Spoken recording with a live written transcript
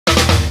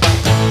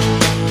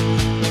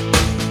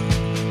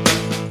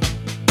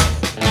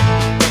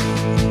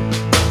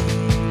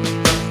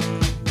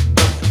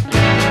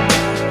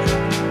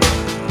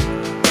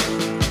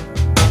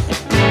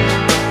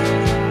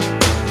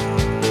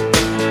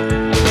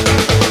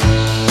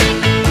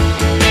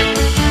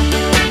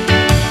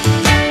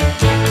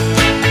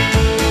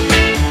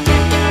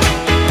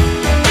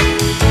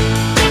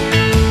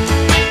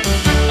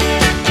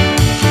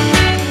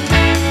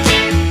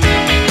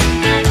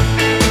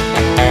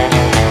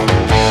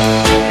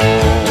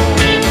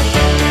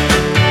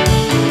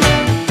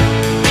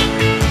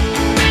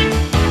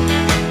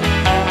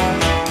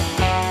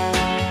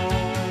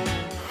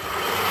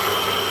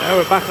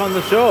back on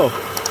the saw.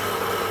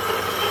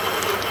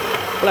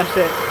 Bless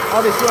it.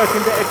 Hardest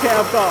working bit of kit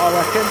I've got, I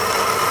reckon.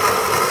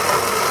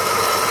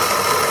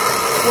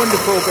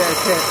 Wonderful bit of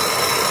kit.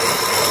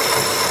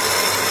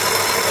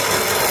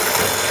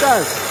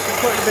 So,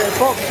 we're putting a bit of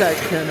box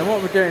section, and what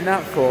we're doing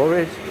that for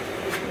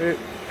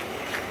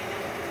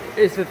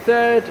is the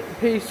third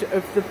piece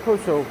of the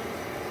puzzle.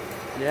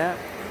 Yeah,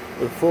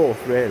 the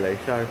fourth really.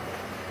 So,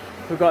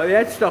 we've got the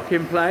headstock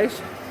in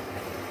place.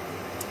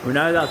 We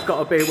know that's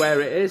got to be where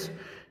it is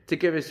to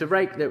give us the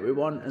rake that we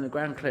want and the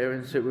ground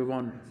clearance that we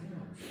want,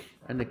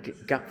 and the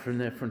gap from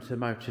the front of the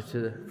motor to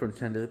the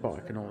front end of the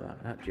bike and all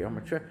that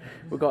geometry.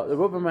 We've got the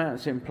rubber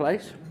mounts in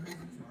place.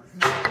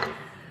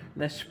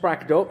 They're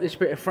spragged up, this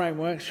bit of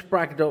framework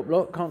spragged up,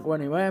 look, can't go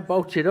anywhere,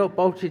 bolted up,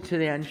 bolted to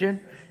the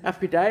engine.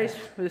 Happy days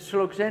with the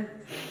slugs in.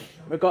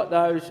 We've got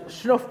those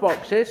snuff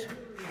boxes,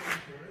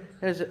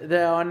 as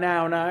they are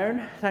now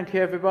known. Thank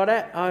you everybody,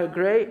 I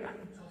agree.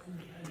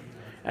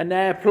 And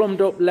they're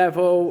plumbed up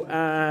level,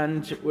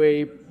 and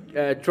we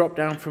drop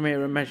down from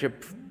here and measure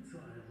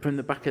from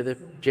the back of the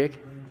jig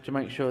to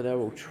make sure they're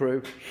all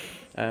true.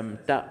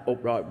 That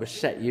upright was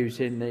set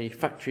using the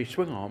factory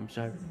swing arm,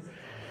 so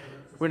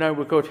we know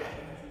we're good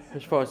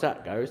as far as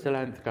that goes, the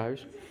length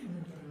goes.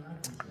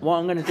 What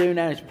I'm going to do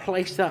now is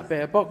place that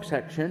bit of box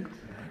section,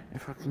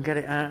 if I can get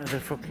it out of the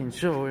fucking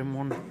saw with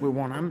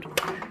one hand.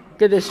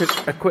 Give this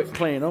a quick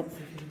clean up,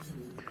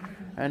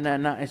 and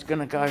then that is going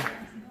to go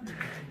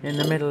in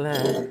the middle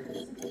there,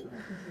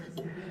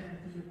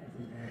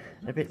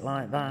 a bit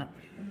like that.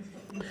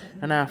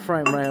 And our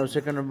frame rails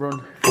are going to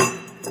run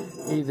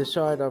either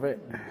side of it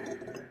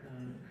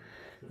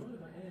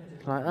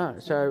like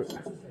that. So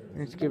we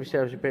need to give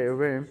ourselves a bit of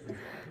room,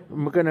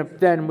 and we're going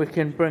to we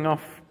can bring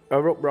off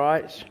our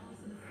uprights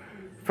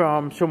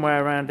from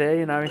somewhere around here.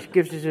 You know, it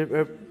gives us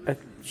a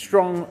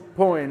strong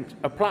point,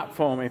 a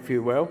platform if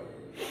you will,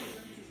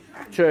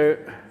 to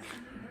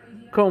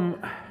come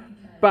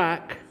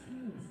back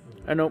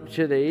and up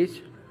to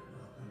these,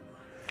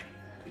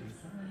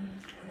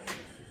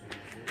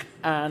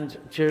 and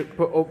to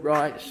put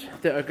uprights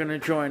that are going to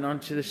join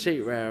onto the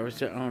seat rails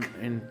that aren't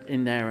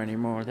in there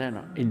anymore. They're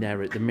not in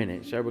there at the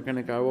minute, so we're going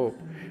to go up.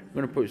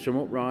 We're going to put some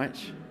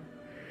uprights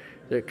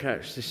that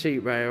catch the seat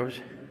rails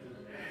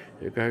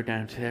that go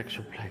down to the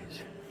axle plates.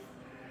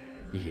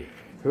 Yeah.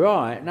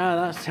 Right, now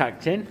that's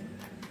tacked in.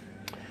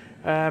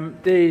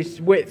 The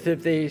width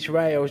of these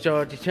rails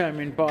are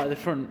determined by the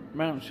front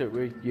mounts that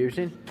we're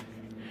using.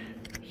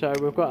 So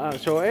we've got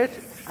that sorted,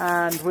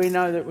 and we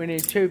know that we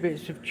need 2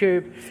 bits of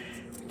tube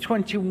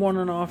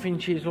 21.5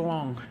 inches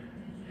long,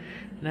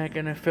 and they're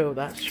going to fill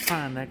that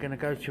span. They're going to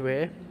go to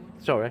here,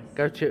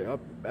 go to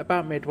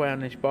about midway on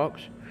this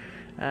box,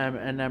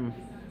 and then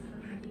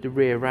the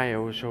rear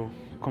rails will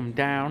come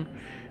down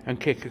and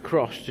kick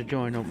across to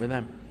join up with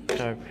them.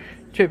 So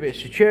 2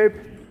 bits of tube,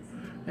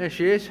 there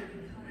she is,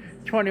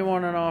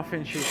 21.5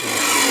 inches long.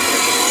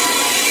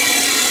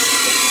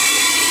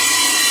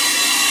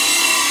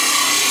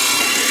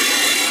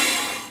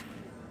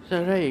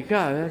 So there you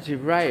go, that's your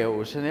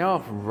rails, and they are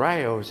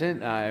rails,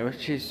 aren't they?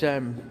 Which is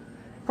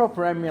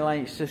proper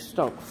emulates the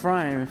stock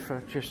frame. If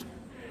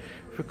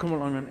we come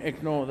along and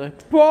ignore the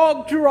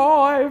bog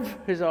drive,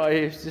 as I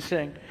used to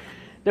sing.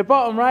 The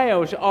bottom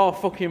rails are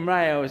fucking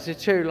rails. They're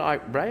 2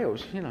 like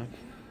rails, you know,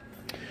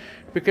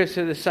 because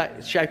of the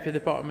shape of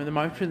the bottom of the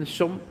motor and the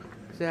sump.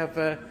 They have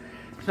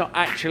it's not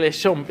actually a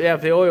sump. They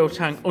have the oil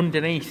tank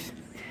underneath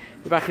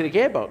the back of the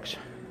gearbox,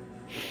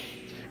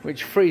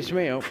 which frees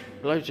me up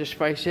loads of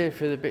space here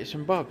for the bits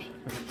and bobs.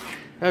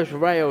 Those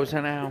rails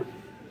are now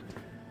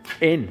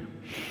in.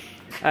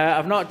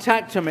 I've not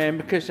tacked them in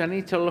because I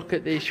need to look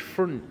at these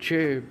front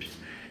tubes,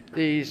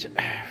 these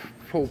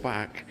pull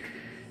back,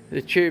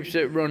 the tubes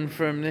that run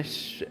from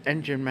this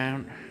engine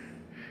mount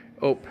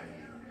up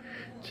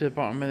to the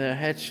bottom of the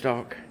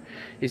headstock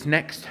is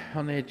next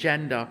on the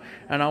agenda,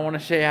 and I want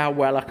to see how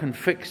well I can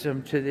fix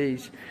them to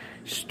these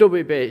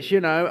stubby bits,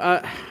 you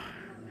know.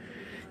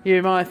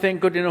 You might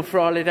think good enough for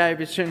Harley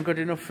Davidson, good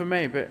enough for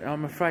me, but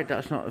I'm afraid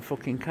that's not the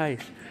fucking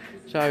case.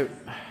 So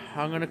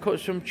I'm going to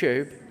cut some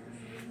tube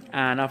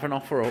and have an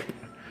offer up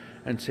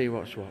and see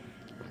what's what.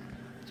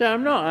 So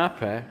I'm not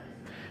happy.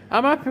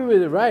 I'm happy with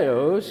the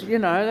rails, you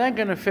know, they're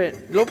going to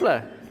fit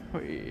lovely.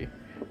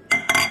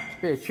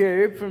 Bit of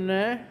tube from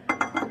there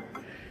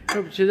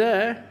up to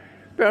there,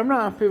 but I'm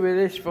not happy with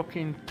this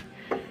fucking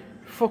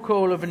fuck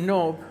all of a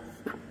knob.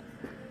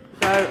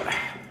 So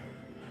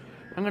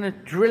I'm going to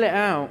drill it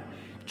out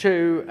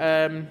to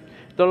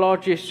the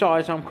largest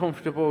size I'm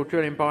comfortable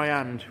drilling by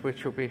hand,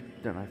 which will be,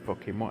 I don't know,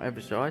 fucking whatever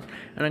size,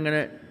 and I'm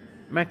going to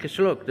make a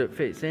slug that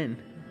fits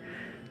in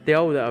the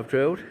hole that I've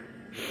drilled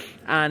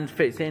and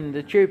fits in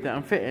the tube that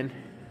I'm fitting,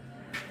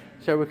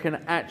 so we can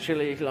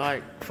actually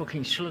like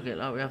fucking slug it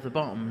like we have the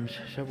bottoms,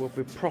 so we'll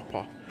be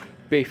proper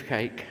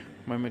beefcake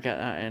when we get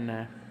that in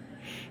there.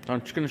 So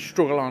I'm just going to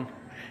struggle on,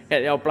 get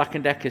the old Black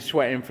 & Decker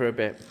sweating for a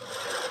bit.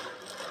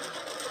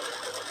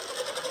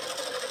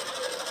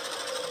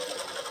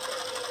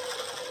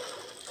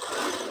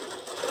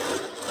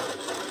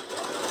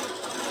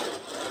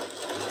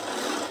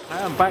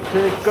 I'm back to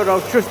the good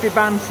old trusty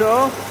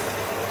bandsaw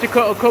to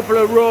cut a couple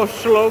of raw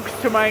slugs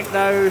to make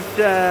those,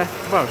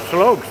 well,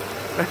 slugs,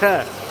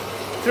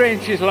 3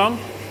 inches long.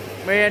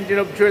 We ended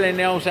up drilling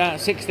the holes out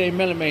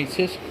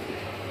 16mm,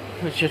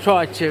 which I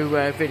tried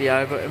to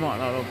video, but it might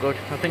not look good.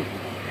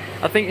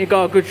 I think you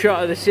got a good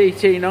shot of the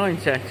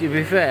Pt3 to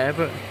be fair,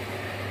 but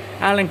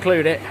I'll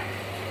include it.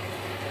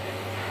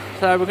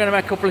 So we're going to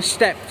make a couple of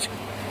stepped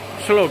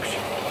slugs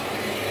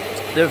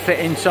that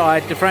fit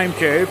inside the frame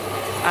tube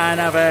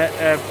and have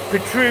a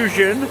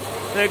protrusion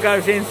that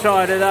goes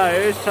inside of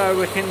those so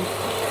we can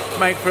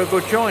make for a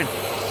good join.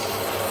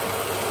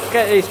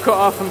 Get these cut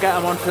off and get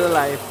them onto the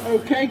lathe.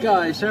 Okay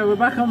guys, so we're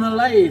back on the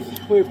lathe.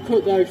 We've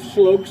cut those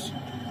slugs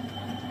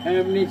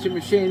and we need to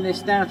machine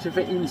this down to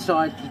fit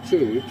inside the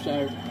tube.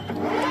 So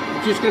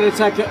I'm just going to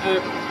take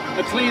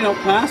a clean up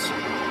pass.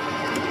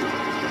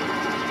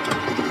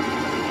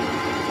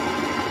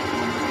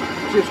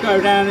 Just go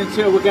down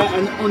until we get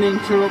an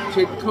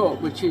uninterrupted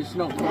cut, which is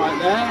not quite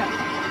there.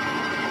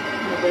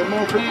 A little bit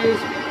more please.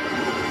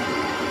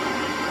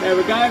 There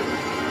we go.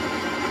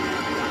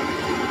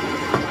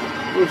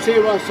 We'll see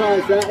what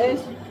size that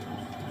is.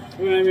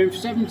 We're aiming for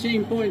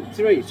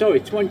 17.3, sorry,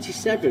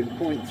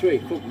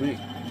 27.3, fuck me.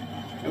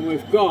 And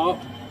we've got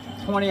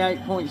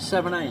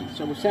 28.78,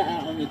 so we'll set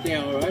out on the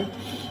DRO.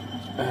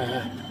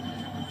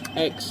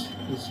 X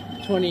is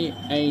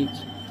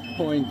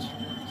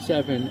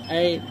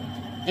 28.78,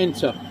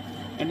 enter.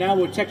 And now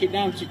we'll take it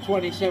down to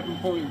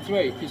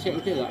 27.3, because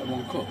it'll do that in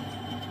one cut.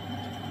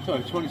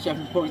 Sorry,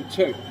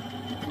 27.2.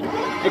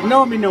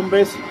 Ignore me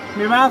numbers,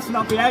 my mouth's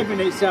not behaving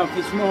itself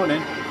this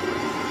morning.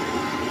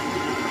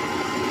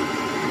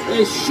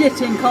 It's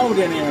shitting cold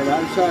in here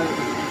though, so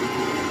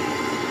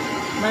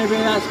maybe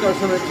that's got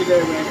something to do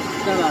with it,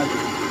 don't know.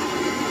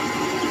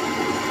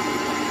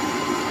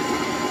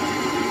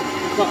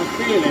 I've got a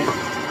feeling,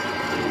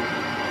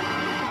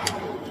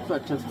 in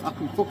fact I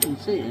can fucking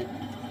see it,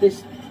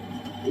 this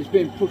is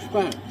being pushed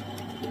back.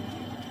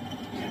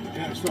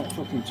 That's not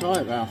fucking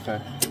tight, Ralphy.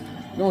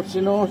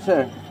 Naughty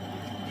naughty.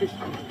 Just,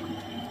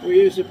 we'll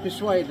use a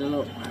persuader,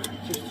 look,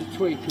 just to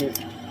tweak it.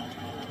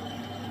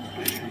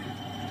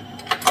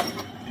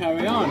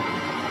 Carry on.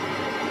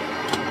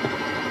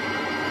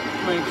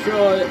 Make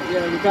sure that,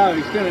 there we go,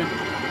 he's going to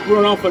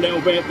run off a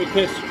little bit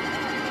because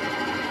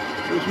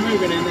he's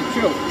moving in the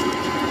chuck.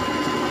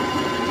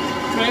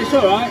 But it's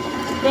alright,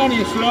 it's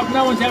only a slug,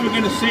 no one's ever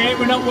going to see it,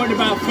 we're not worried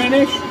about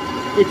finish,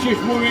 we're just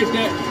worried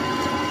that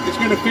it's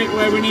going to fit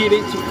where we need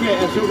it to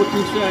fit, that's all we're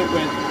concerned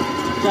with.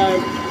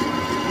 So,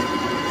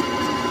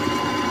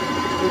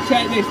 we'll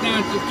take this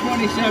down to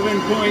 27.2,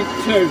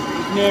 as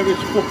near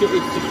as fuck it is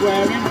to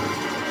swearing.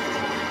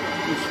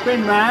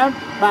 Spin round,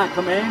 back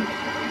them in,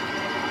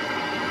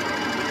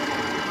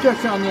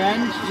 just on the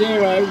end,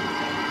 0,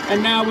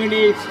 and now we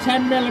need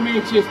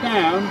 10mm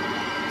down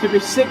to be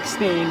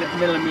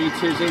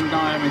 16mm in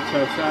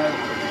diameter, so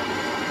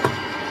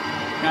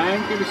okay,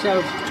 give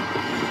yourselves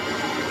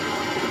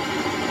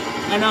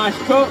a nice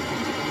cut,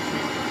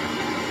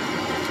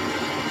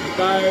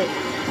 so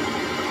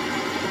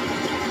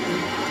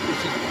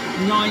this is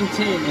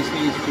 19 this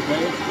needs to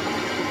be,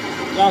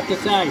 like I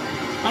say.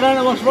 I don't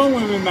know what's wrong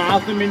with my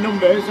mouth and my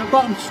numbers, I've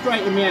got them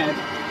straight in my head.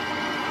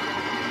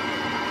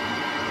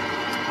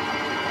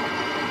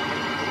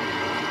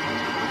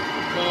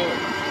 So,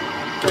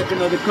 take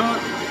another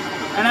cut,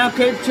 and I'll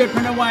keep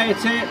chipping away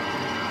at it,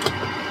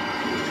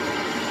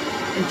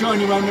 and join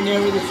you when we're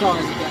near with the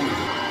size again.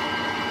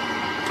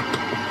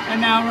 And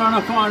now we're on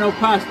a final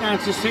pass down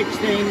to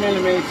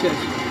 16mm.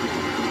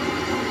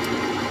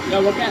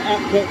 So we'll get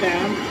that cut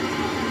down.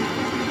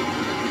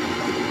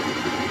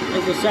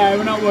 As I say,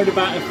 we're not worried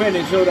about the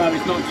finish, although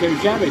it's not too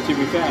shabby to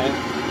be fair.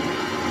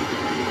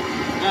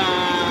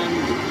 And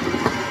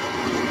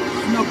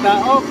snug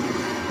that up.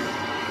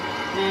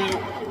 Now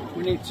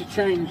we need to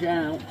change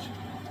out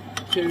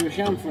to a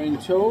chamfering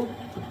tool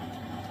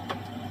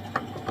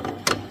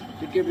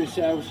to give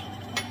yourselves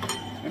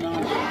a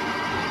nice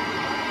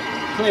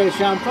clear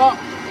chamfer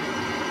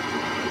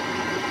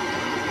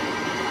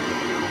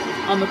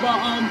on the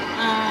bottom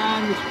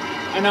and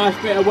a nice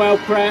bit of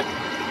weld prep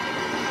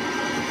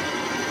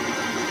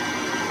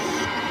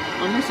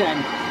on this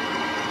end.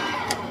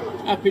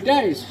 Happy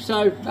days.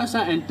 So that's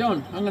that end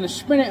done. I'm going to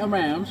spin it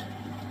around.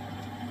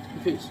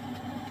 If it's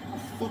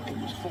fucking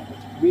hot,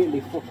 really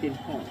fucking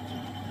hot,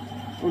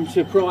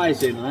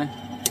 unsurprisingly.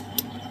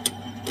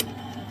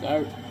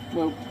 So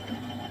we'll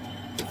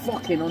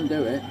fucking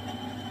undo it,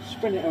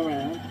 spin it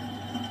around.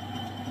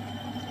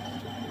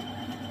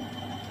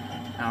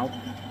 Ow.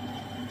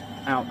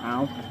 Ow,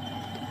 ow.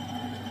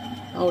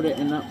 Hold it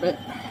in that bit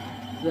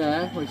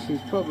there, which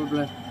is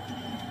probably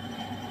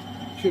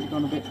should have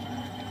gone a bit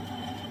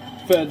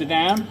further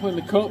down with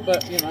the cut,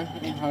 but you know,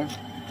 anyhow.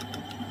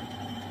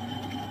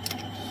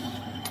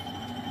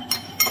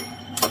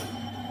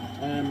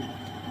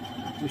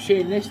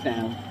 Machine this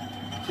down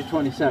to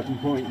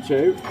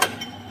 27.2.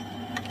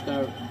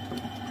 So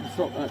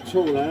swap that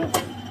tool out.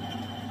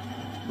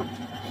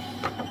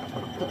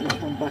 Put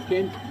this one back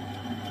in.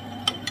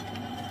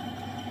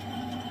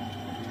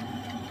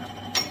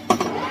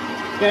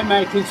 They're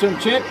making some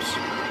chips.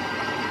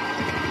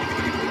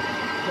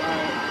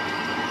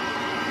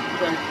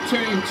 So 2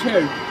 in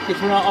 2,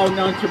 because we're not holding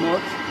on too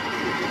much.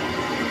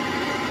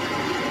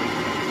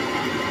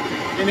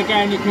 And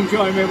again, you can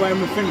join me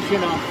when we're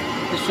finishing off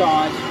the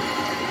size.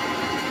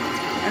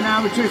 And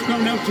now we're just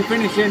coming up to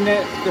finishing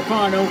the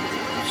final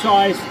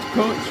size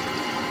cuts.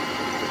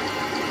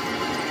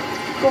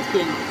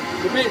 Fucking,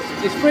 the bits,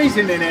 it's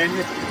freezing in here, and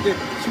the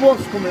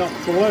swart's coming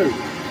off blue.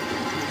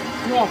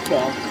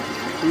 Proper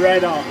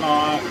red hot,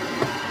 like,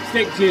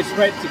 stick to your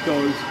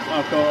spectacles,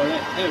 I call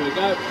it. There we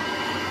go.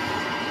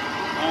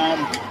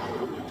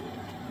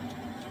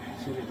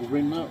 It's a little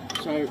rim up,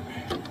 so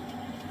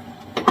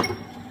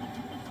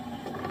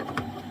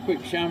quick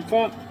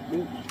chamfer.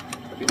 Ooh,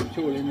 get the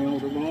tool in the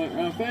order right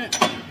around there.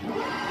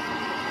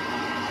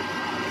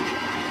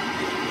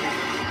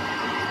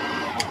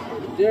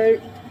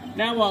 Do.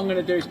 Now what I'm going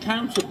to do is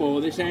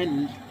counterbore this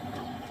end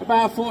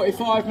about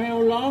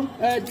 45mm long,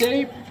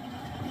 deep,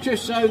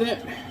 just so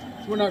that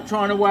we're not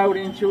trying to weld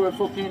into a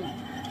fucking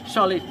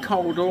solid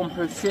cold lump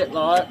of shit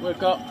like we've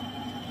got.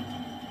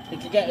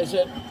 It can get us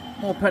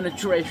more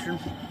penetration.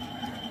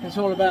 It's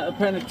all about the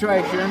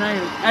penetration,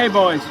 ain't it? Hey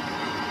boys,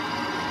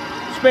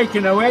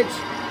 speaking of which,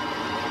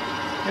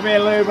 a bit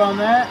of lube on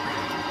there.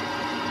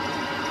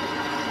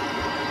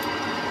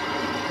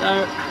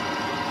 So,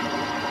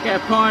 get a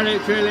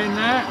pilot drill in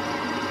there,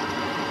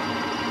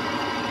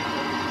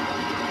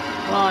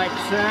 like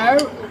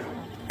so.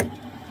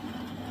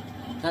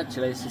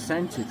 Actually, it's a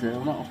centre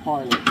drill, not a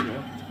pilot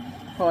drill.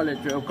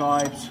 Pilot drill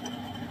guides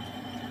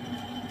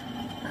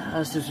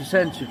as does a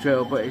centre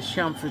drill, but it's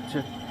chamfered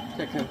to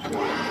take a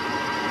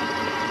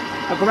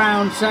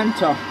ground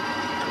centre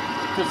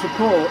to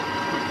support.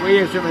 We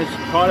use them as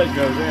pilot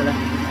drills, really.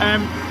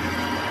 And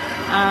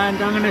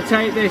I'm going to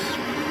take this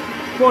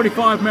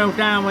 45mm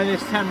down with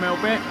this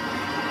 10mm bit,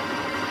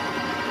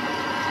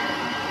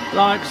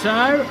 like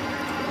so.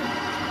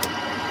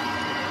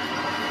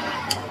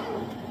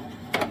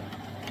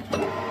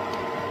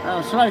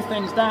 I'll slow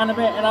things down a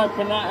bit and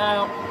open that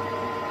out.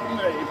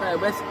 Bear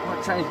with,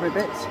 I'll change my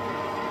bits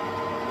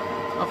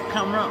off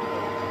camera.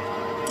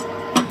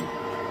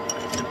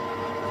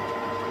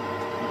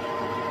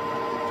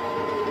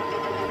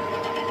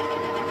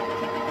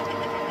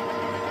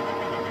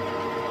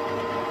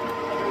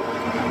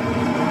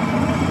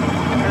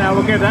 And now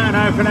we'll give that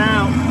an open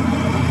out.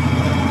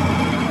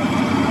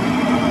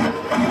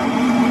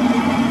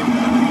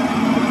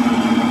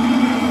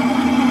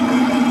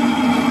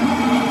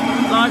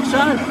 Like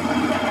so.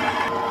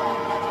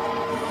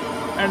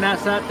 And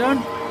that's that done.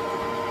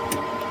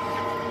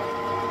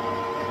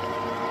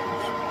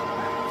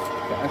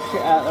 Get that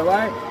shit out of the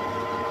way.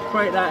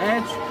 Break that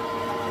edge.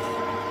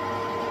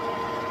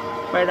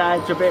 Break that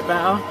edge a bit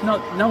better.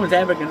 No one's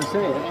ever going to see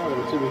it,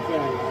 to be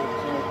fair.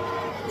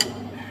 So,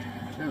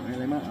 it don't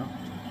really matter.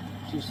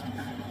 Just,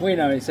 we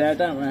know it's there,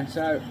 don't we?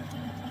 So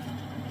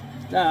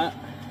that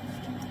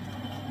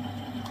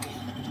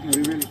is going to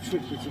be really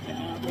tricky to get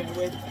out here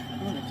with.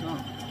 Oh, it's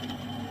not.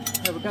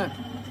 There we go.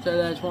 So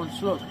there's one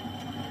slug.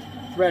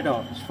 Red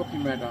hot, it's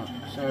fucking red hot.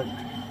 So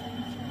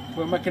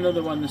we'll make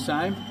another one the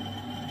same,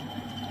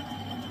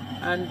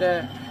 and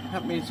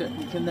that means that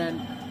we can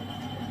then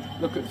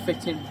look at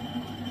fitting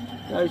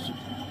those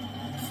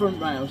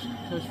front rails,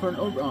 those front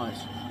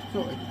uprights.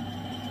 Sorted.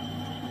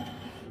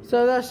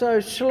 So that's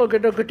those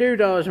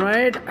slugger-dugger-doodahs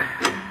made.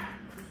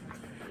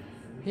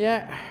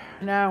 Yeah,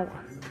 now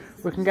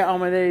we can get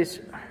on with these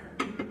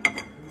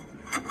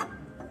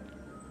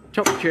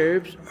top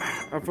tubes.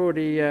 I've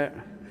already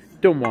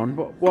done one,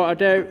 but what I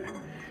do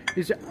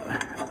is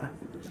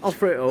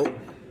offer it up,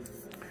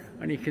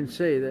 and you can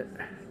see that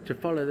to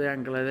follow the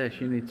angle of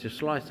this you need to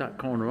slice that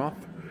corner off,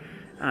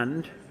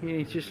 and you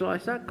need to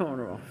slice that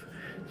corner off.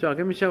 So I'll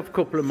give myself a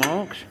couple of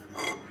marks,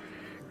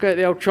 get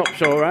the old chop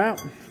saw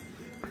out,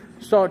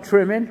 start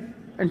trimming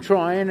and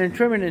trying and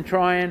trimming and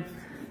trying,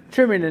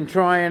 trimming and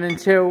trying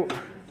until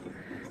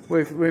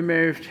we've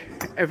removed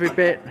every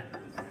bit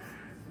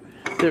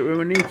that we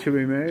will need to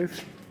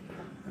remove,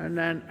 and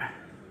then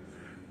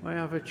we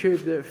have a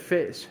tube that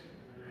fits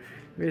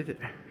with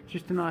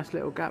just a nice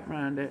little gap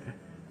around it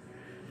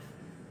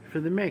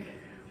for the MIG.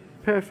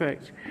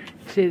 Perfect.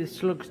 See the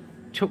slugs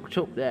tucked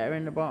up there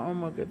in the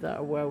bottom. We'll give that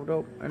a weld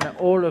up, and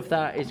all of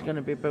that is going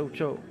to be built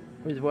up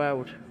with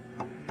weld.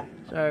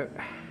 So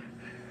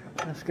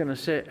that's going to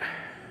sit,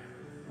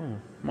 oh,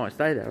 might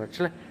stay there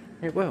actually,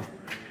 it will.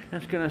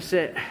 That's going to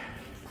sit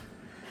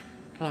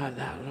like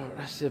that. Look,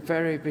 that's the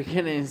very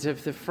beginnings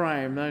of the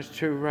frame, those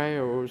two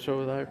rails,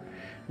 although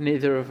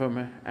neither of them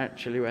are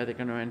actually where they're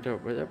going to end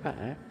up, but they're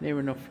better.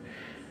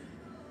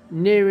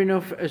 Near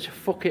enough as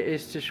fuck it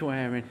is to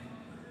swearing.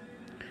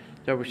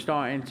 So we're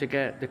starting to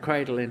get the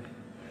cradle in,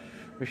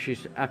 which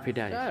is happy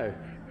days. So,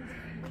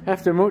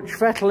 after much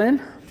fettling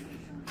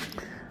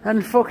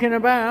and fucking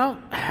about,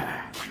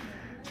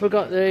 we've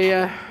got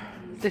the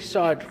this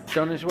side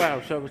done as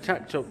well. So we're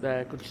tacked up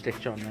there, good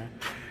stitch on there.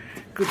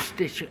 Good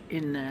stitch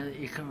in there that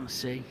you can't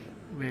see,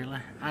 really.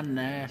 And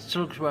there,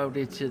 slugs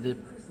welded to the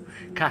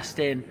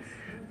casting.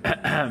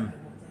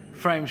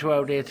 frames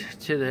welded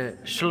to the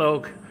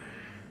slug,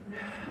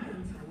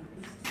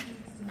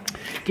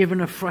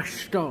 given a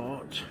fresh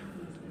start.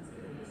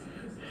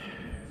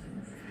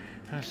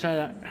 I say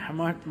that I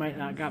might make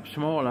that gap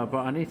smaller, but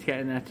I need to get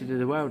in there to do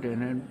the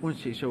welding, and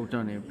once it's all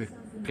done it'll be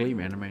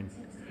gleaming. I mean,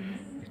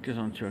 it goes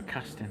onto a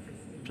casting,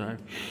 so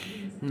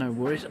no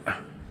worries.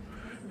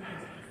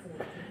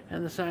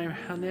 And the same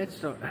on the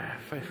headstock.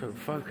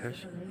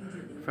 Focus.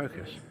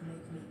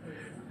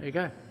 There you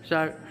go.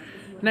 So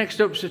next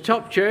up's the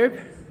top tube,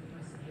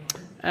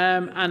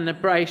 and the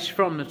brace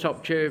from the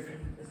top tube.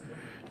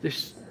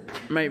 This,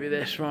 maybe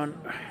this one,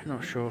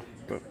 not sure,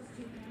 but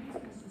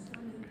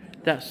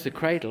that's the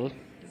cradle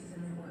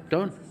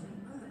done.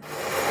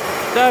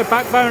 So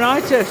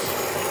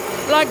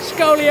backbone-itis, like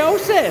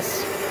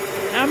scoliosis.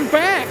 I'm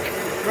back.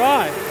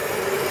 Right.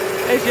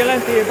 Here's your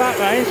length of your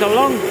backbone. It's a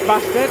long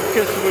bastard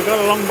because we've got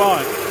a long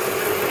bike.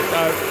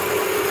 So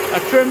I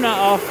trimmed that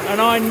off, and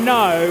I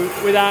know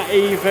without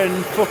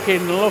even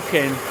fucking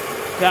looking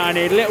that I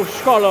need a little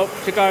scallop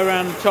to go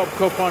around the top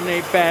cup on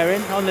the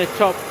bearing, on the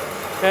top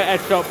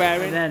headstock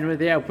bearing. And then with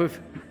the help of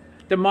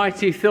the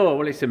mighty Thor,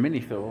 well it's a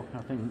mini Thor,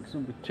 I think it's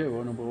number 2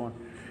 or number 1.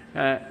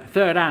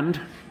 Third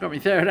hand, got my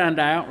third hand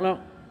out, look.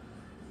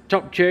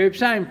 Top tube,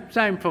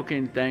 same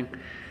fucking thing.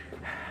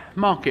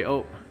 Mark it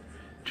up,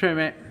 trim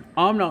it.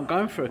 I'm not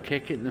going for a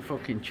kick in the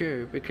fucking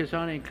tube because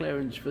I need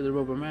clearance for the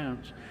rubber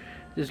mounts.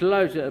 There's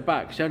loads at the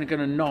back, it's only going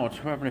to nod.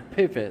 We're having a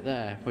pivot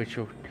there, which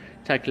will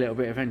take a little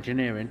bit of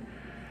engineering.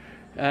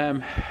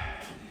 But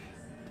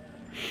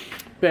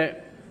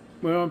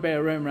we want a bit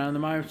of room around the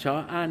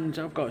motor, and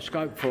I've got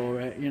scope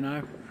for it, you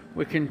know.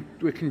 We can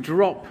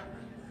drop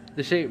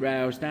the seat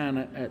rails down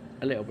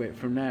a little bit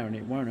from there, and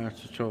it won't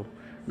hurt at all.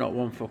 Not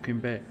one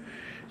fucking bit.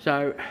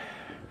 So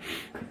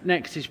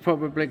next is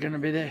probably going to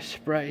be this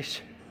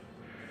brace.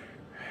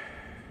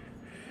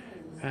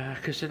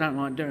 Because I don't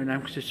like doing them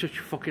because it's such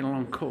a fucking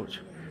long cut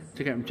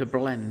to get them to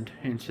blend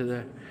into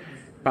the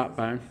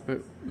backbone.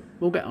 But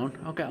we'll get on.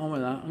 I'll get on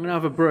with that. I'm going to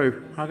have a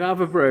brew. I'll go have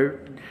a brew.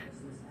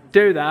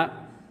 Do that.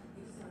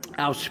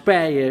 I'll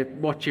spare you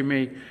watching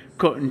me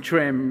cut and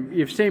trim.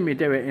 You've seen me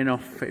do it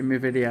enough in my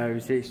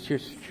videos. It's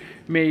just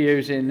me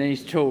using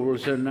these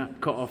tools and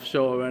that cut-off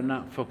saw and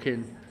that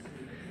fucking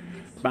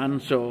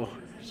bandsaw.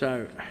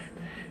 So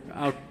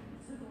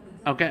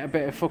I'll get a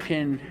bit of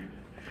fucking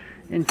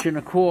 1.25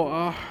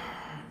 inches.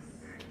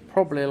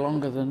 Probably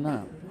longer than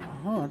that.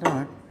 Oh, I don't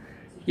know.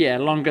 Yeah,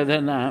 longer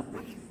than that.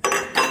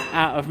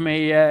 Out of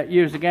me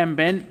use again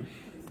bin.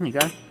 There you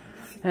go.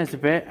 There's a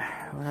bit.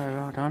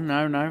 Hold on.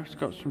 No. It's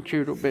got some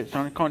chewed up bits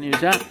on it. Can't use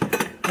that.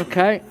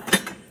 Okay.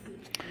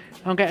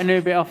 I'll get a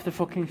new bit off the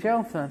fucking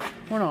shelf then,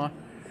 won't I?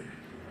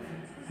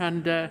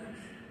 And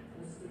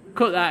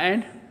cut that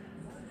in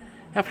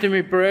after me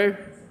brew,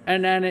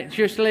 and then it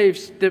just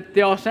leaves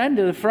the arse end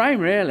of the frame,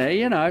 really.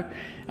 You know.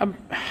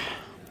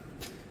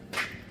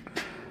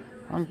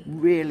 I'm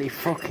really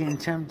fucking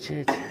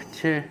tempted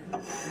to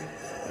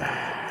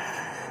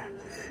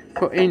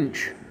put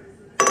inch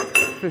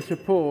for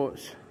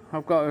supports.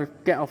 I've got to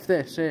get off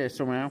this here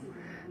somehow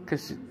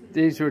because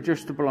these are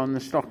adjustable on the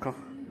stocker,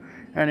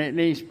 and it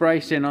needs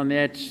bracing on the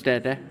edge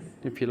steady,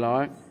 if you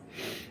like.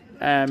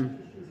 But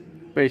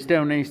it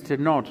still needs to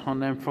nod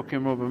on them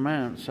fucking rubber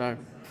mounts. So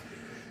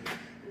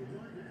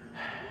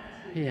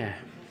yeah,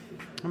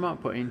 I might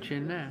put inch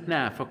in there.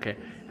 Nah, fuck it,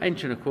 1.25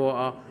 inches.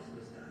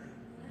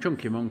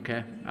 Chunky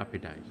monkey, happy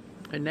days.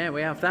 And there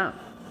we have that.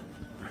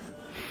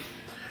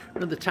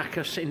 Another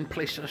tacos in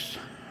places.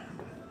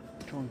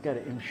 Try and get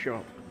it in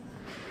shot.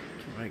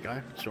 There you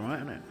go, it's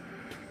alright, isn't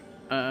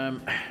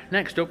it?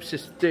 Next up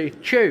is the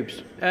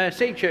tubes,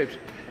 seat tubes.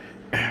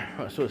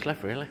 That's what's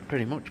left really,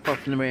 pretty much, apart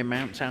from the rear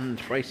mounts and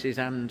braces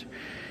and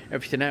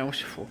everything else.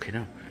 Fucking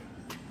hell.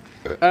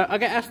 I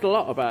get asked a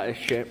lot about this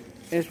shit.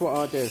 Here's what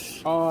I do.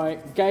 I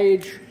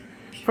gauge.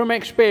 From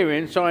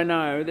experience, I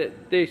know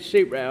that the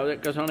seat rail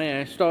that goes on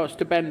here starts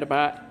to bend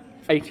about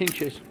 8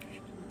 inches,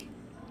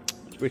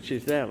 which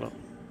is there, look.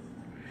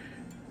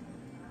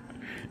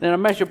 Then I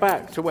measure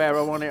back to where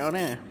I want it on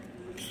here,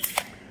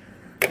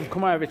 and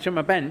come over to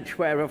my bench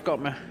where I've got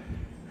my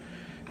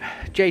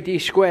JD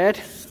squared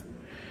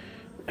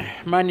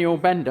manual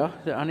bender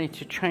that I need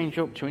to change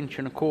up to 1.25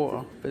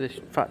 inches for this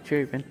fat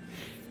tubing.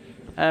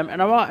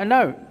 And I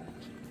know,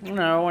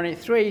 I want it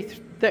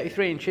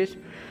 33 inches.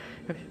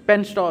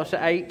 Bend starts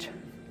at 8,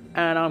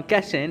 and I'm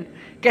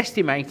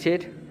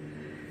guesstimated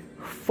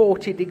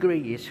 40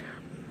 degrees.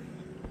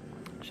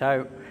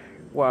 So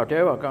what I'll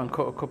do, I'll go and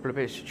cut a couple of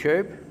bits of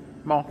tube,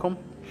 mark them,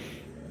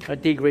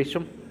 degrease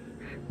them,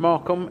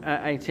 mark them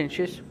at 8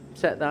 inches,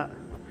 set that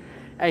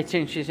 8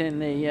 inches in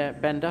the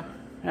bender,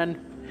 and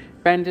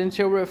bend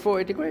until we're at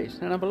 40 degrees,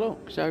 and have a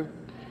look. So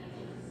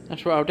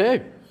that's what I'll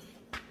do.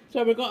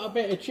 So we've got a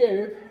bit of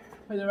tube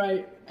with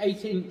our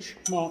 8-inch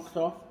marked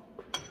off.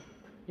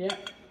 Yeah.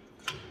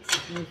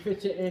 And we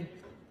fit it in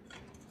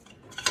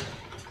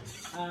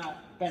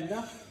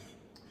bender.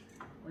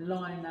 We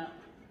line that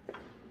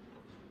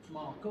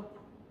mark up,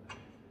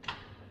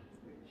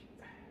 which is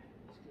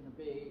going to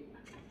be,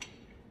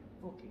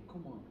 fucking,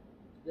 come on,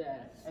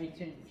 there,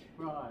 8 inch.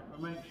 Right,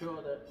 we'll make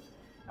sure that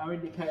our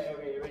indicator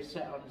here is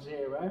set on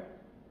 0.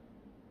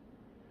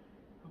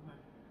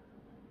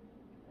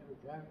 There we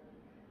go.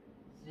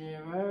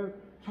 0.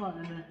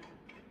 Tighten the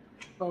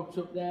bolt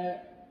up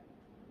there.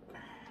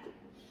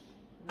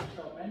 We'll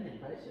start bending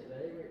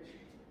basically, which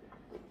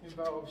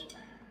involves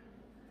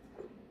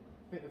a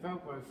bit of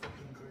Velcro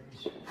fucking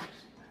grease.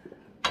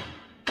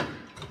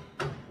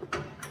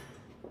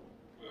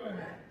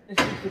 This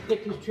is the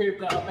thickest tube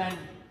that I bend.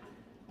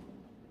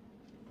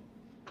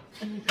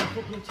 And you can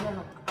fucking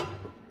tell.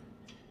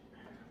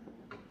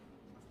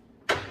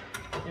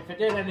 If I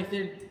did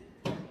anything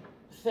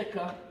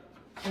thicker,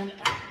 then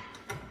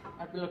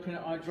I'd be looking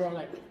at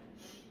hydraulic.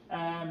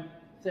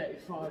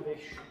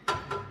 35-ish.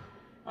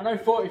 I know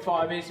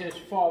 45 is as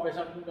far as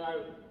I can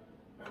go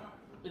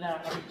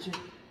without having to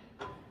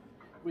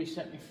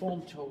reset my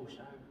form tool,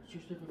 so it's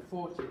just over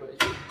 40, but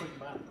it's just pretty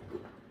bad.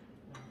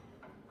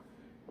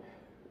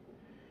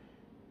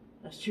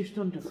 That's just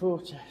under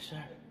 40, so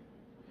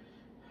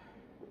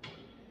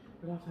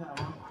we'll have that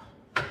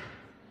out.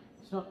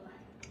 It's not,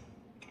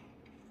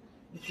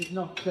 this is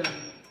not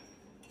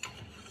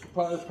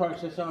part of the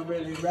process I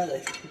really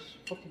relish. It's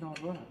fucking hard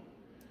work.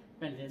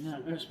 Bending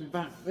that hurts me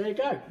back. There you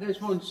go,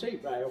 there's one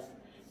seat rail.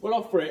 We'll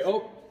offer it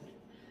up,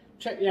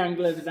 check the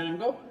angle of the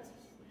dangle,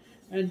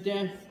 and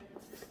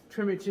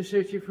trim it to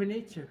suit if we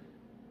need to.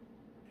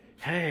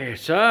 Hey,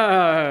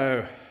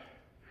 so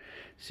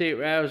seat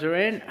rails are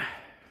in,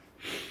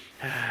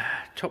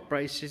 top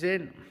braces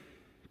in,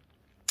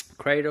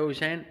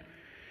 cradles in.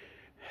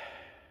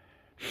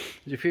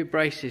 There's a few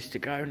braces to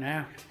go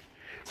now,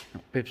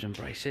 not bibs and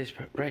braces,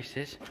 but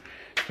braces.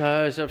 So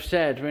as I've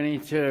said, we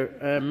need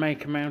to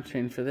make a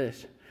mounting for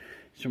this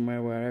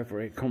somewhere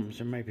wherever it comes,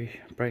 and maybe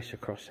brace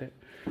across it.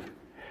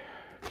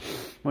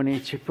 We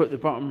need to put the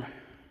bottom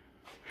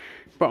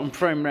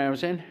frame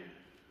rails in.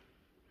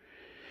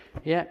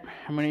 Yep,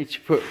 and we need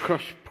to put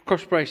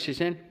cross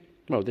braces in.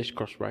 Well, this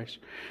cross brace,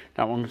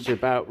 that one's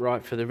about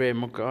right for the rear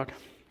mudguard.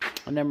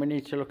 And then we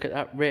need to look at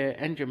that rear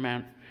engine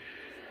mount.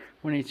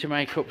 We need to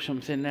make up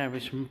something there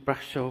with some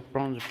brass or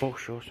bronze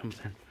bush or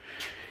something.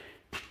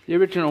 The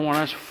original one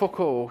has fuck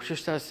all,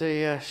 just has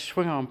the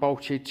swing arm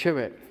bolted to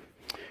it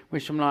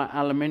with some like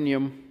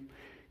aluminium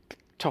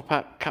top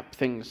hat cap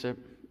things that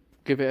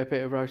give it a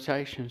bit of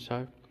rotation,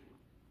 so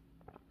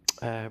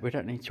we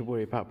don't need to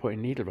worry about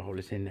putting needle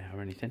rollers in there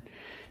or anything,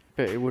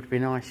 but it would be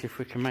nice if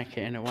we can make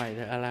it in a way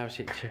that allows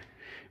it to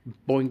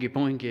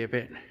boingy a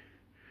bit,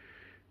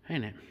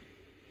 ain't it?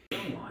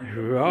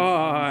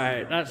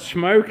 Right, that's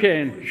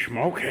smoking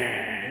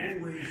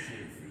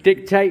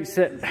dictates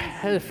that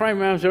the frame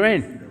rails are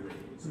in.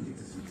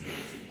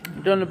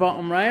 We've done the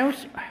bottom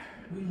rails,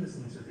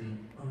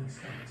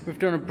 we've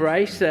done a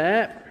brace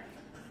there,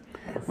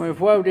 we've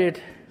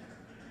welded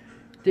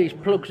these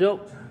plugs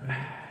up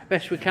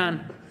best we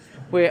can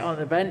with it on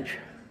the bench.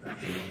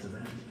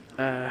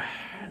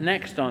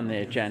 Next on the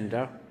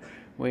agenda,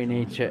 we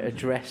need to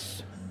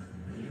address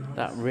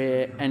that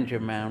rear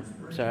engine mount.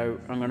 So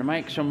I'm going to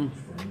make some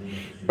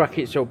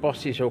brackets or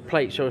bosses or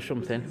plates or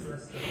something,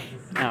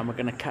 and we're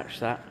going to catch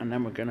that, and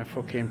then we're going to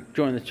fucking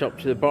join the top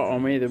to the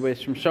bottom either with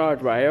some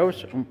side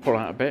rails, and pull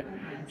out a bit,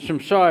 some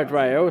side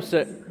rails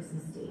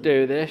that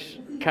do this,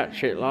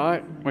 catch it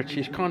like, which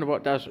is kind of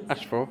what Dad's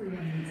asked for,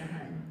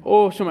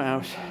 or something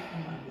else.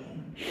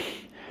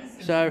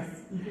 So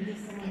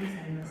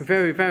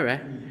we're very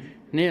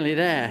nearly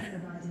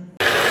there.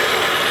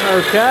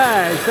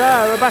 Okay,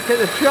 so we're back at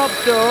the shop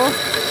door.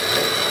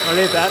 I'll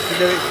leave that to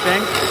do its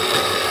thing.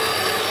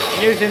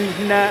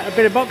 Using a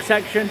bit of box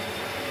section.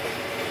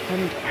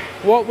 And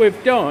what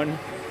we've done,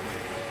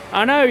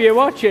 I know you're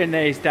watching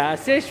these, Dad.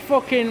 This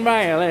fucking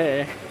rail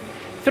here,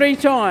 3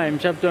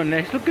 times I've done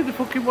this. Look at the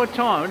fucking what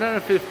time. I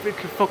don't know if it's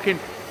fucking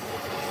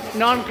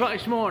 9 o'clock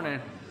this morning.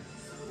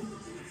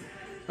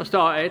 I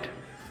started.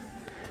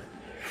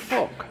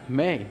 Fuck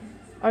me.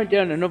 I ain't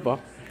doing another.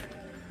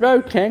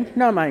 Road King?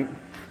 No, mate.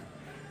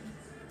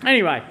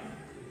 Anyway,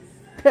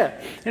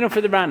 enough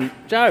of the rant.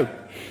 So,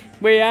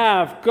 we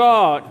have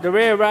got the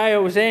rear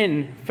rails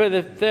in for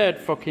the 3rd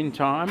fucking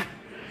time,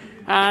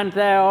 and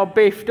they are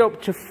beefed up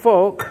to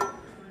fuck.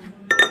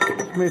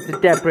 Let's move the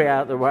debris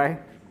out of the way.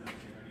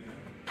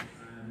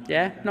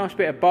 Yeah, nice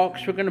bit of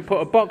box. We're going to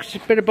put a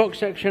bit of box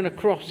section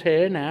across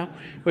here now,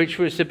 which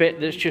was the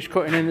bit that's just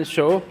cutting in the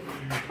saw,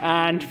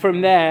 and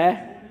from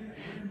there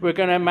we're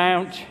going to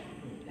mount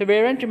the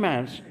rear engine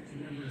mounts.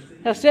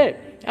 That's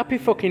it. Happy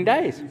fucking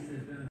days.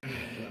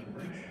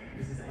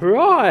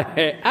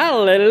 Right,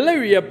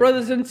 hallelujah,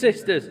 brothers and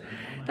sisters.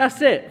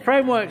 That's it,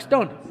 framework's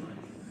done.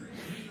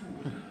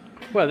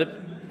 Well, the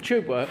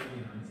tube work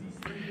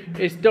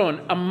is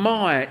done. I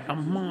might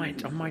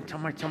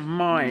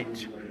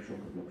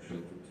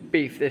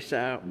beef this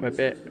out a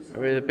bit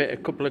with a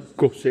couple of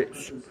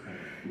gussets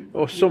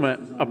or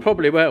something. I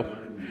probably will.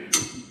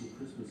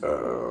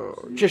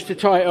 Just to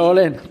tie it all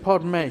in.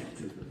 Pardon me.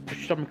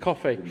 Just have my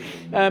coffee.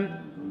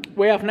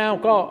 We have now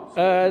got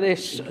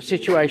this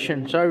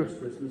situation, so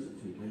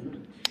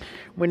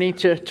we need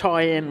to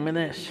tie in with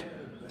this.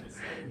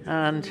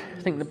 and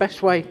I think the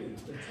best way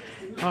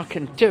I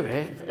can do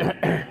it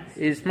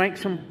is make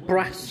some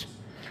brass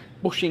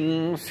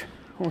bushings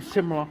or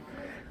similar.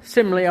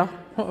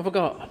 What have I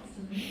got?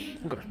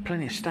 I've got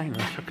plenty of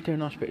stainless. I could do a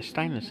nice bit of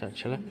stainless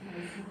actually.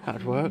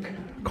 That'd work.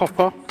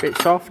 Copper, bit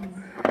soft.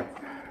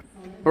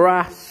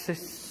 Brass.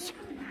 Let's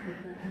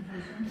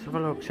have a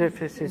look. See if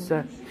this is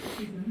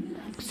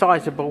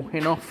sizable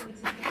enough.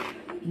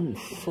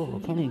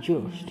 Fuck, only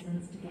just.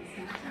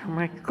 I'll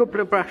make a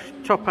couple of brass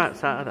top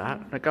hats out of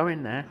that. They go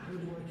in there.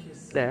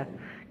 There.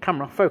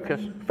 Camera,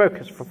 focus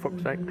for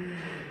fuck's sake.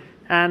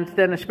 And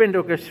then a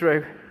spindle goes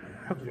through.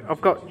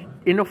 I've got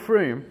enough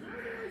room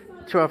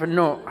to have a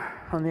nut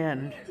on the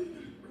end.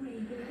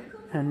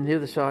 And the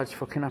other side's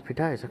fucking happy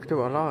days. I could do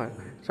what I like.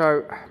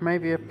 So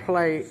maybe a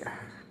plate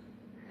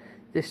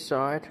this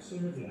side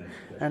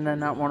and then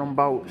that one on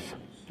bolts.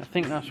 I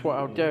think that's what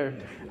I'll do.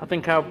 I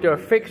think I'll do a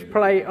fixed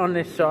plate on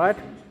this side.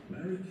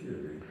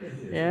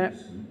 Yeah.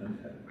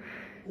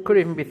 Could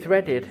even be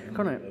threaded,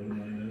 couldn't it?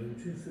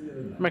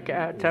 Make it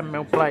out of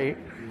 10mm plate.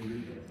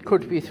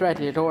 Could be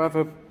threaded or have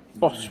a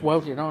boss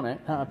welded on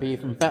it. That'd be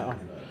even better.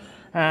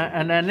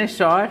 And then this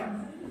side,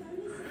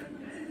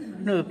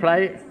 another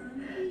plate,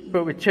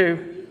 but with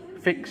two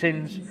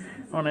fixings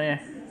on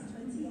here.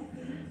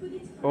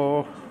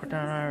 Or, I don't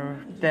know,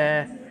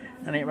 there,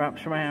 and it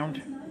wraps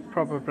around,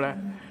 probably.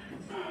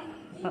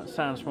 That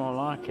sounds more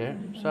like it.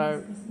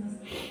 So,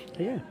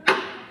 yeah,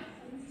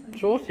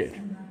 sorted.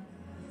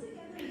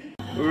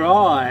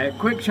 Right,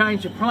 quick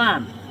change of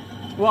plan.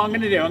 What I'm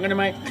going to do, I'm going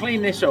to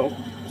clean this up,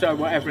 so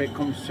whatever it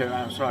comes to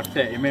outside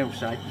 30mm,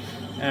 say,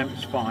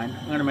 it's fine.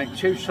 I'm going to make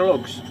 2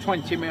 slugs,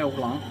 20mm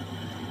long,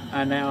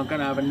 and now I'm going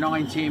to have a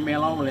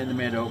 19mm hole in the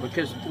middle,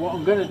 because what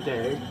I'm going to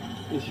do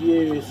is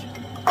use,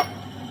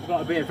 I've got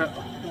a bit of a,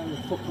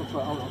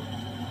 hold on.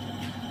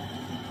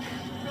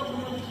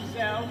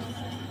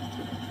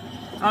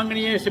 I'm going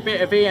to use a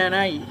bit of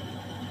EN8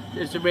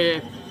 as a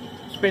rear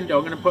spindle.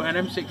 I'm going to put an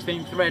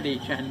M16 thread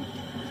each end,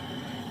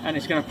 and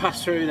it's going to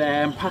pass through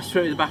there and pass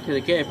through the back of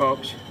the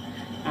gearbox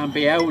and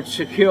be held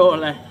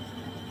securely,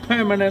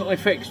 permanently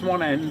fixed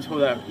one end,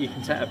 although you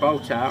can take a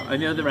bolt out,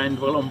 and the other end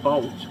will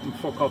unbolt and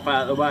fuck off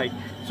out of the way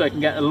so you can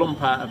get the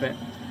lump out of it.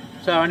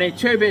 So I need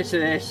 2 bits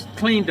of this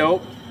cleaned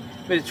up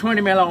with a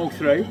 20mm hole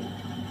through.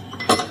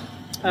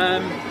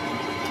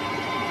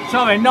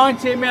 Sorry,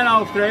 19mm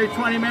hole through,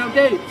 20mm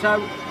deep. So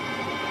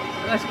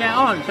let's get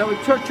on. So we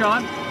touch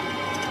on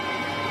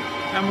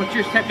and we'll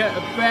just take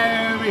a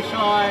very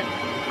slight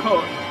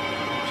cut,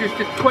 just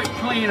a quick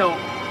clean up.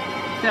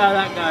 See how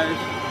that goes.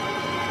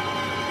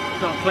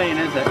 It's not clean,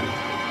 is it?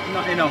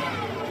 Not enough.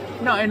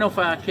 Not enough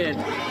for our kid.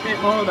 A bit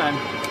more then.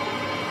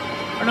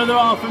 Another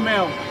 1/2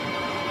 mil.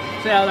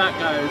 See how that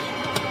goes.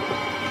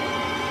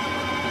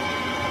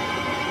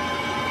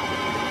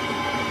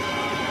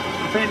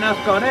 I think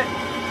that's got it.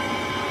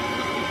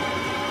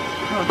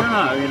 I don't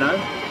know, you know.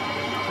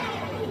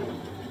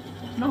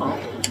 No,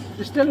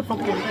 there's still a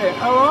fucking bit.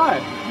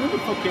 Alright, another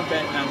fucking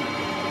bit then.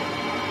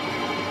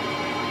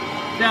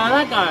 See how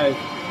that goes.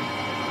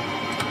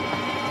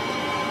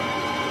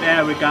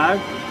 There we go.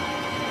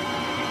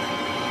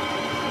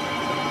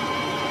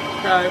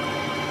 So,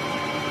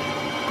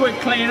 quick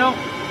clean up,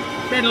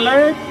 bit of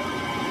lube,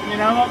 you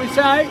know what we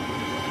say.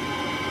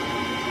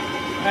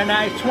 And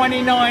now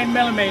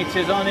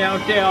 29mm on the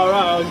old DRO,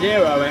 I'll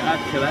zero it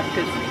actually,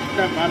 because it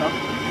don't matter.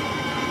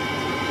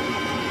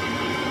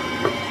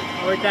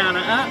 We're down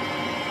at that.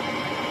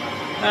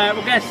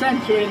 We'll get a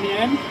centre in the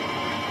end.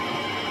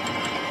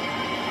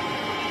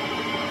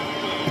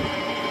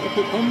 If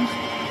it comes.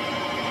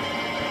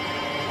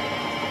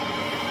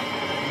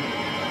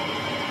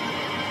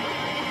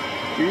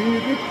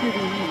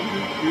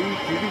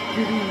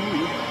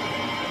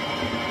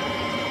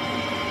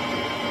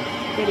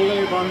 Bit of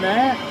lube on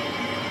there.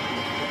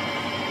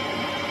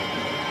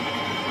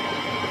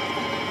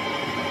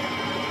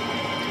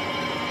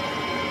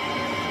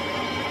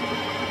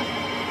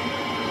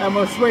 And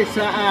we'll switch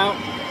that out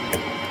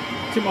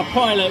to my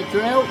pilot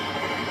drill,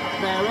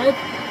 there,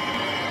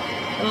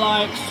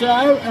 like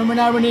so. And we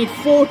know we need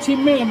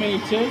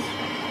 40mm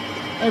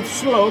of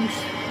slugs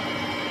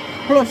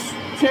plus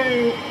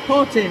 2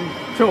 potting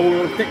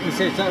tool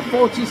thicknesses, that's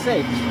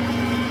 46.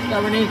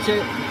 So we need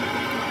to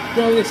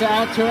drill this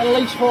out to at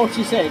least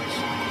 46.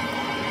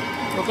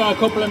 We'll go a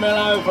couple of mil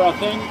over, I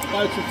think,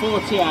 go to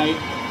 48.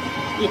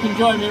 You can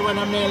join me when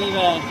I'm nearly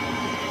there.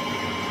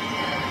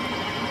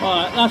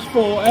 Right, that's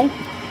 40.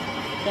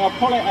 So I'll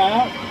pull it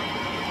out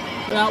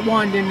without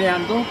winding the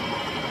handle,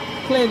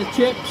 clear the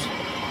chips,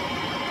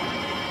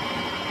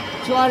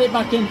 slide it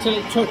back until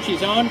it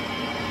touches on,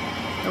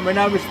 and we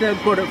know we're still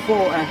good at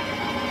 40.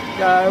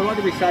 So what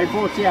did we say,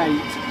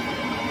 48?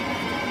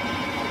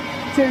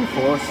 2,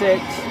 4, 6,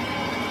 8,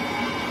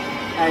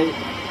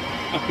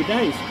 happy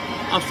days.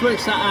 I'll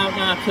switch that out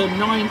now to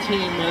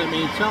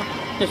 19mm,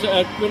 because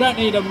we don't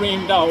need a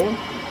ringed hole.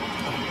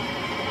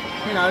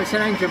 You know, it's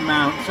an engine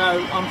mount,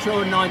 so I'm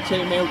sure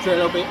 19mm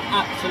drill will be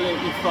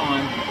absolutely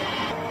fine.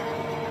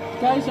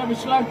 Okay, so we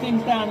slowed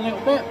things down a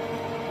little bit.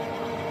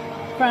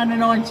 Found a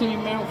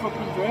 19mm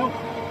fucking drill.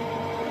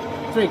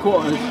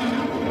 3/4.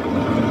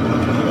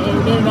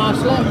 It'll do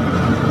nicely.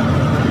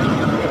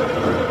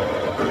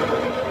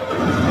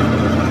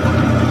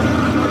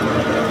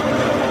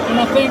 And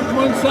I think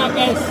once that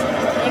gets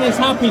in its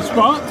happy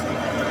spot,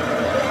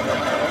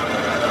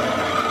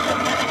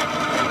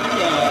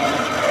 yeah,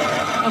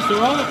 that's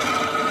alright.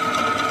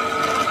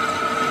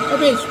 A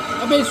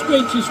bit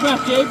squeaky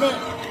scratchy, but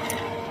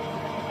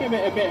give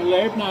it a bit of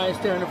lube. Now it's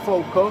doing a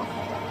full cut.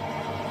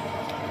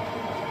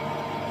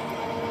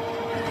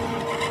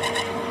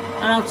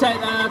 And I'll take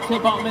that out to the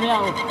bottom of the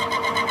hole.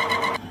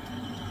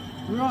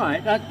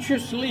 Right, that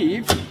just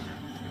leaves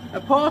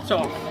a part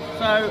off.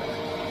 So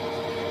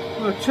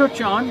we'll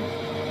touch on.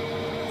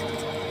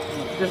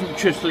 It doesn't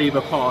just leave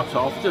a part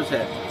off, does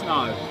it?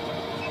 No.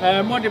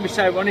 What did we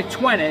say? We wanted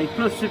 20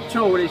 plus the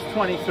tool is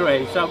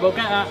 23. So we'll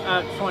get that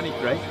at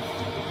 23.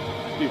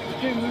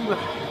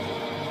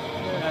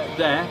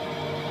 There.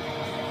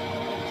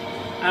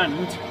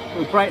 And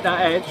we'll break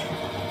that edge.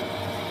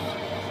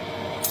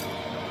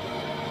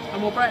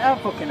 And we'll break that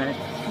fucking edge.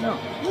 No.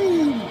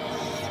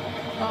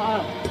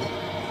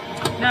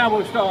 Now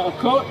we'll start a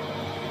cut.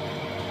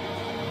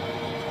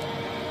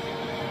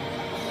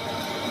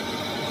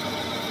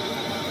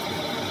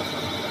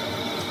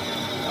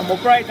 And we'll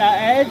break that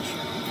edge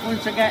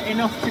once I get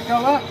enough to go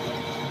up.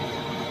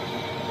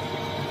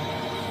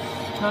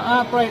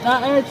 I'll break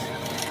that edge.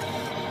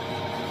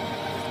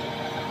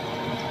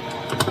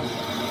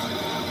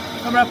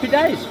 I'm happy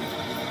days.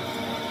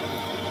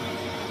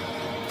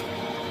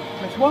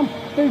 There's one.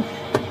 Boom.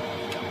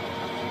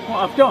 What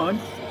I've done,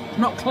 I've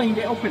not cleaned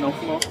it up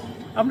enough, look.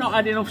 I've not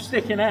had enough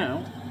sticking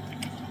out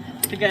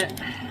to get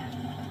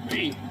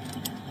the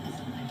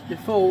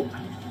full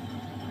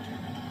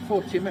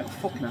 40mm.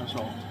 Fucking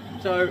asshole.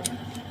 So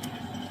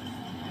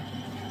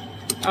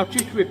I'll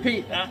just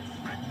repeat that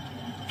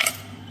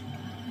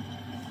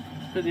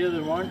for the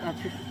other one. I'll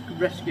just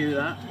rescue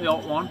that, the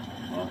hot one.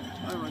 Oh,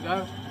 there we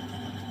go.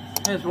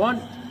 There's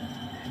one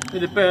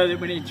with a burr that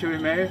we need to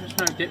remove.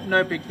 It's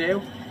no big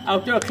deal. I'll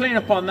do a clean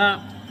up on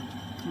that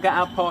and get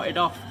that parted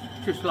off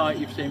just like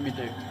you've seen me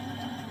do.